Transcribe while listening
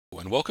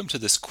and welcome to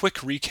this quick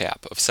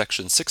recap of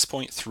section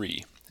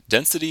 6.3,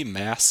 Density,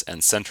 Mass,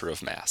 and Center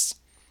of Mass.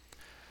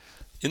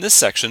 In this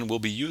section, we'll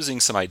be using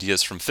some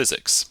ideas from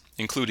physics,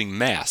 including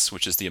mass,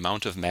 which is the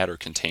amount of matter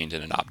contained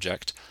in an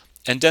object,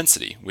 and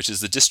density, which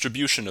is the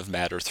distribution of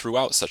matter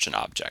throughout such an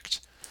object.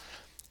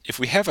 If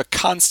we have a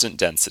constant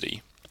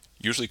density,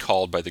 usually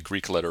called by the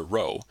Greek letter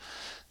rho,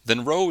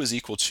 then rho is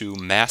equal to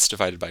mass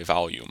divided by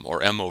volume,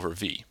 or m over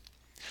v.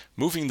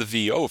 Moving the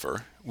v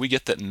over, we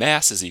get that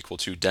mass is equal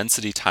to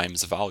density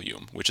times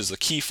volume, which is a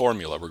key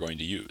formula we're going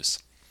to use.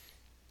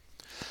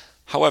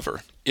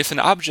 However, if an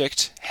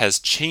object has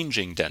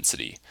changing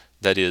density,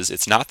 that is,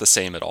 it's not the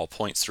same at all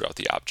points throughout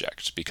the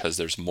object because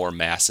there's more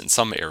mass in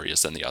some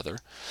areas than the other,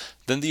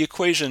 then the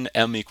equation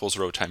m equals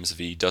rho times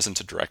v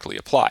doesn't directly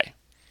apply.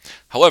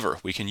 However,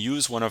 we can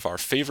use one of our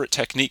favorite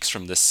techniques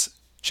from this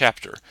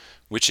chapter,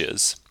 which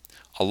is,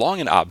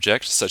 along an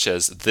object such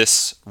as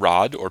this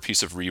rod or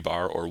piece of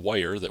rebar or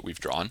wire that we've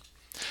drawn,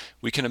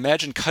 we can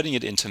imagine cutting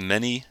it into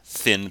many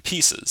thin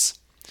pieces,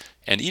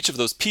 and each of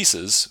those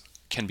pieces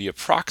can be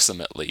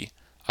approximately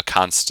a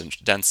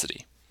constant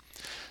density.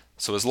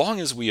 So as long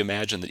as we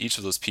imagine that each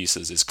of those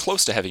pieces is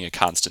close to having a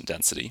constant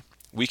density,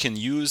 we can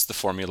use the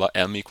formula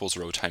m equals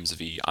rho times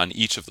v on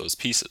each of those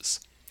pieces.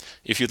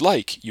 If you'd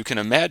like, you can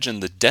imagine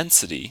the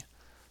density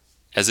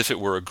as if it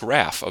were a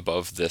graph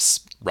above this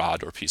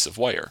rod or piece of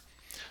wire.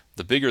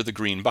 The bigger the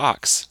green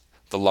box,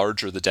 the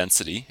larger the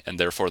density, and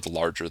therefore the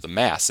larger the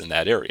mass in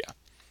that area.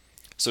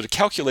 So to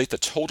calculate the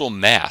total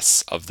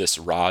mass of this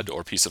rod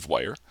or piece of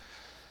wire,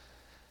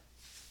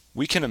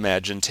 we can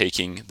imagine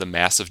taking the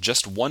mass of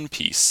just one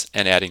piece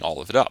and adding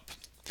all of it up.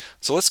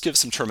 So let's give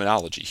some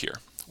terminology here.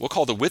 We'll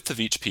call the width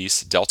of each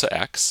piece delta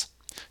x,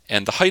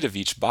 and the height of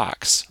each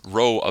box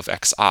rho of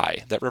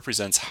xi. That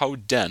represents how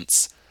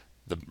dense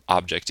the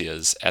object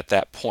is at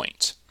that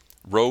point.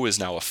 Rho is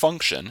now a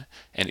function,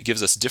 and it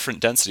gives us different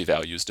density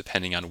values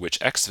depending on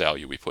which x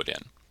value we put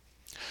in.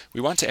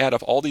 We want to add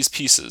up all these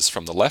pieces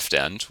from the left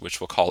end, which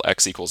we'll call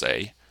x equals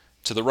a,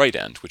 to the right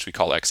end, which we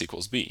call x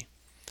equals b.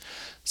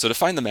 So to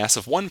find the mass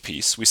of one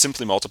piece, we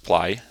simply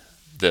multiply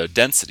the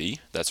density,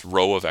 that's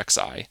rho of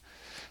xi,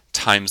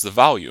 times the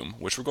volume,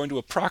 which we're going to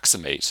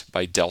approximate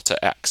by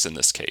delta x in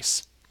this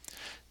case.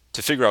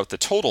 To figure out the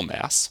total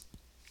mass,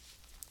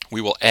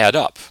 we will add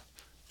up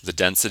the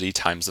density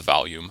times the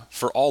volume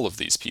for all of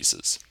these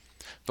pieces.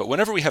 But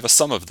whenever we have a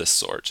sum of this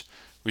sort,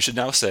 we should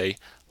now say,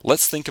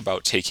 let's think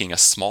about taking a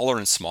smaller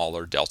and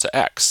smaller delta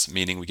x,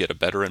 meaning we get a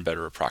better and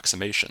better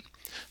approximation.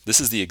 This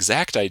is the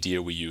exact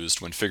idea we used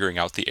when figuring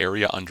out the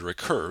area under a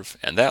curve,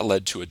 and that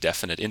led to a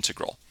definite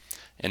integral.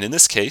 And in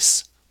this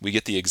case, we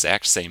get the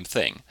exact same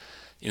thing.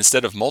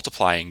 Instead of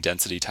multiplying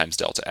density times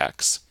delta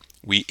x,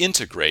 we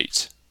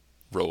integrate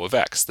rho of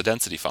x, the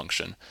density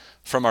function,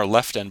 from our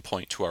left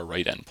endpoint to our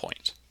right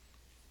endpoint.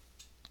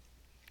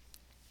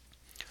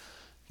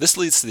 This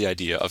leads to the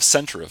idea of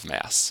center of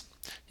mass.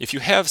 If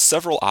you have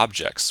several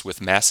objects with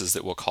masses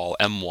that we'll call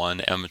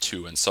m1,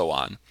 m2, and so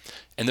on,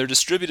 and they're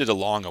distributed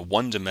along a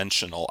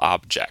one-dimensional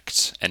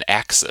object, an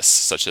axis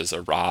such as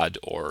a rod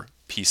or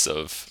piece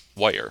of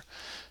wire,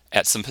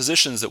 at some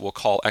positions that we'll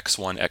call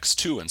x1,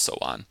 x2, and so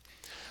on,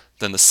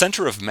 then the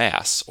center of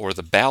mass, or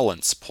the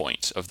balance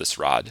point of this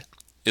rod,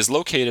 is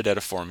located at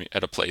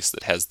a place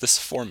that has this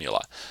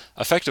formula.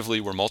 Effectively,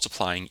 we're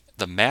multiplying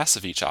the mass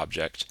of each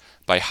object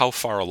by how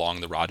far along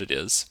the rod it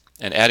is,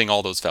 and adding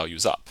all those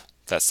values up.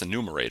 That's the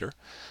numerator.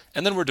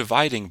 And then we're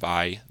dividing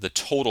by the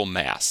total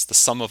mass, the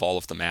sum of all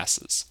of the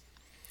masses.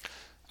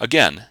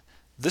 Again,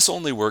 this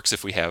only works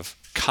if we have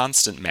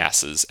constant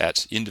masses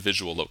at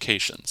individual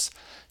locations.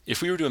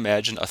 If we were to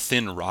imagine a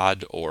thin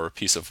rod or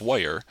piece of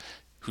wire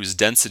whose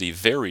density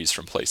varies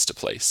from place to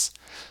place,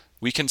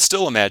 we can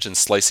still imagine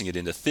slicing it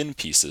into thin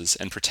pieces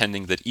and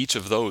pretending that each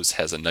of those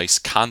has a nice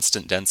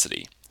constant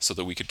density so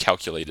that we could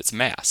calculate its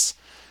mass.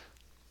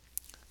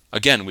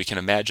 Again, we can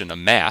imagine a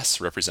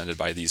mass represented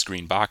by these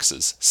green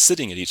boxes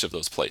sitting at each of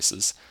those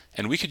places,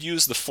 and we could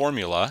use the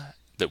formula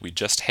that we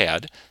just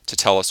had to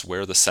tell us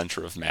where the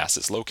center of mass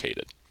is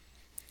located.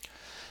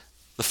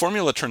 The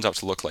formula turns out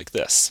to look like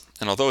this,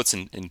 and although it's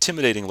an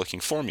intimidating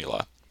looking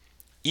formula,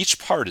 each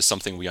part is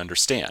something we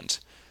understand.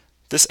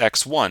 This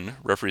x1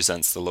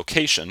 represents the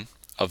location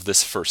of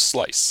this first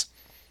slice.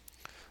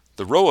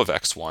 The rho of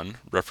x1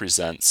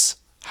 represents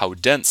how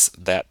dense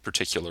that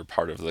particular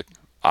part of the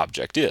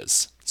object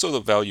is, so the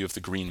value of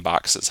the green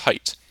box's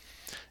height.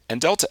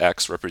 And delta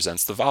x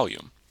represents the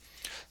volume.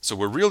 So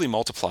we're really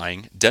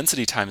multiplying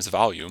density times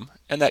volume,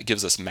 and that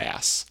gives us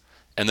mass.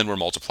 And then we're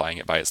multiplying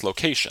it by its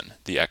location,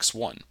 the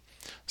x1.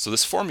 So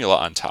this formula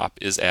on top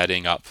is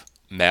adding up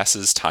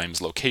masses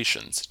times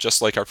locations,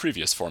 just like our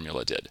previous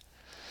formula did.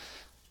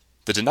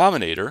 The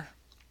denominator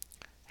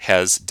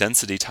has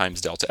density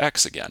times delta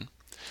x again,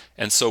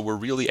 and so we're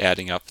really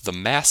adding up the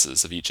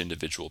masses of each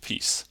individual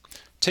piece.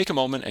 Take a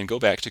moment and go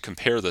back to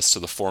compare this to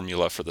the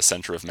formula for the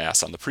center of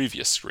mass on the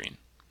previous screen.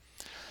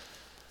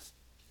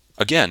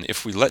 Again,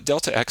 if we let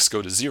delta x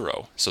go to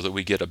 0 so that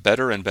we get a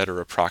better and better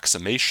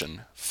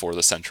approximation for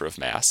the center of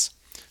mass,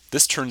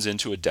 this turns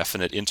into a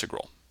definite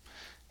integral.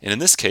 And in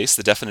this case,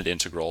 the definite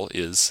integral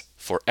is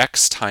for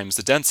x times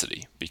the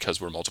density, because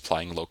we're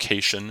multiplying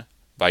location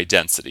by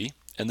density,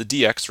 and the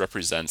dx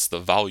represents the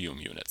volume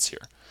units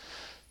here.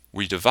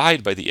 We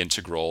divide by the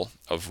integral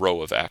of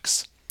rho of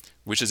x,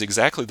 which is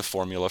exactly the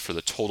formula for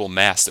the total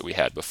mass that we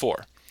had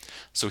before.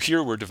 So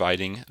here we're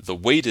dividing the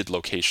weighted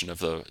location of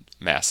the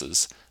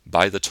masses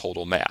by the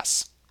total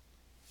mass.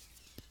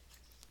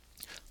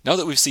 Now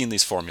that we've seen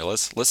these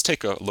formulas, let's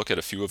take a look at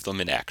a few of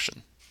them in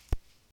action.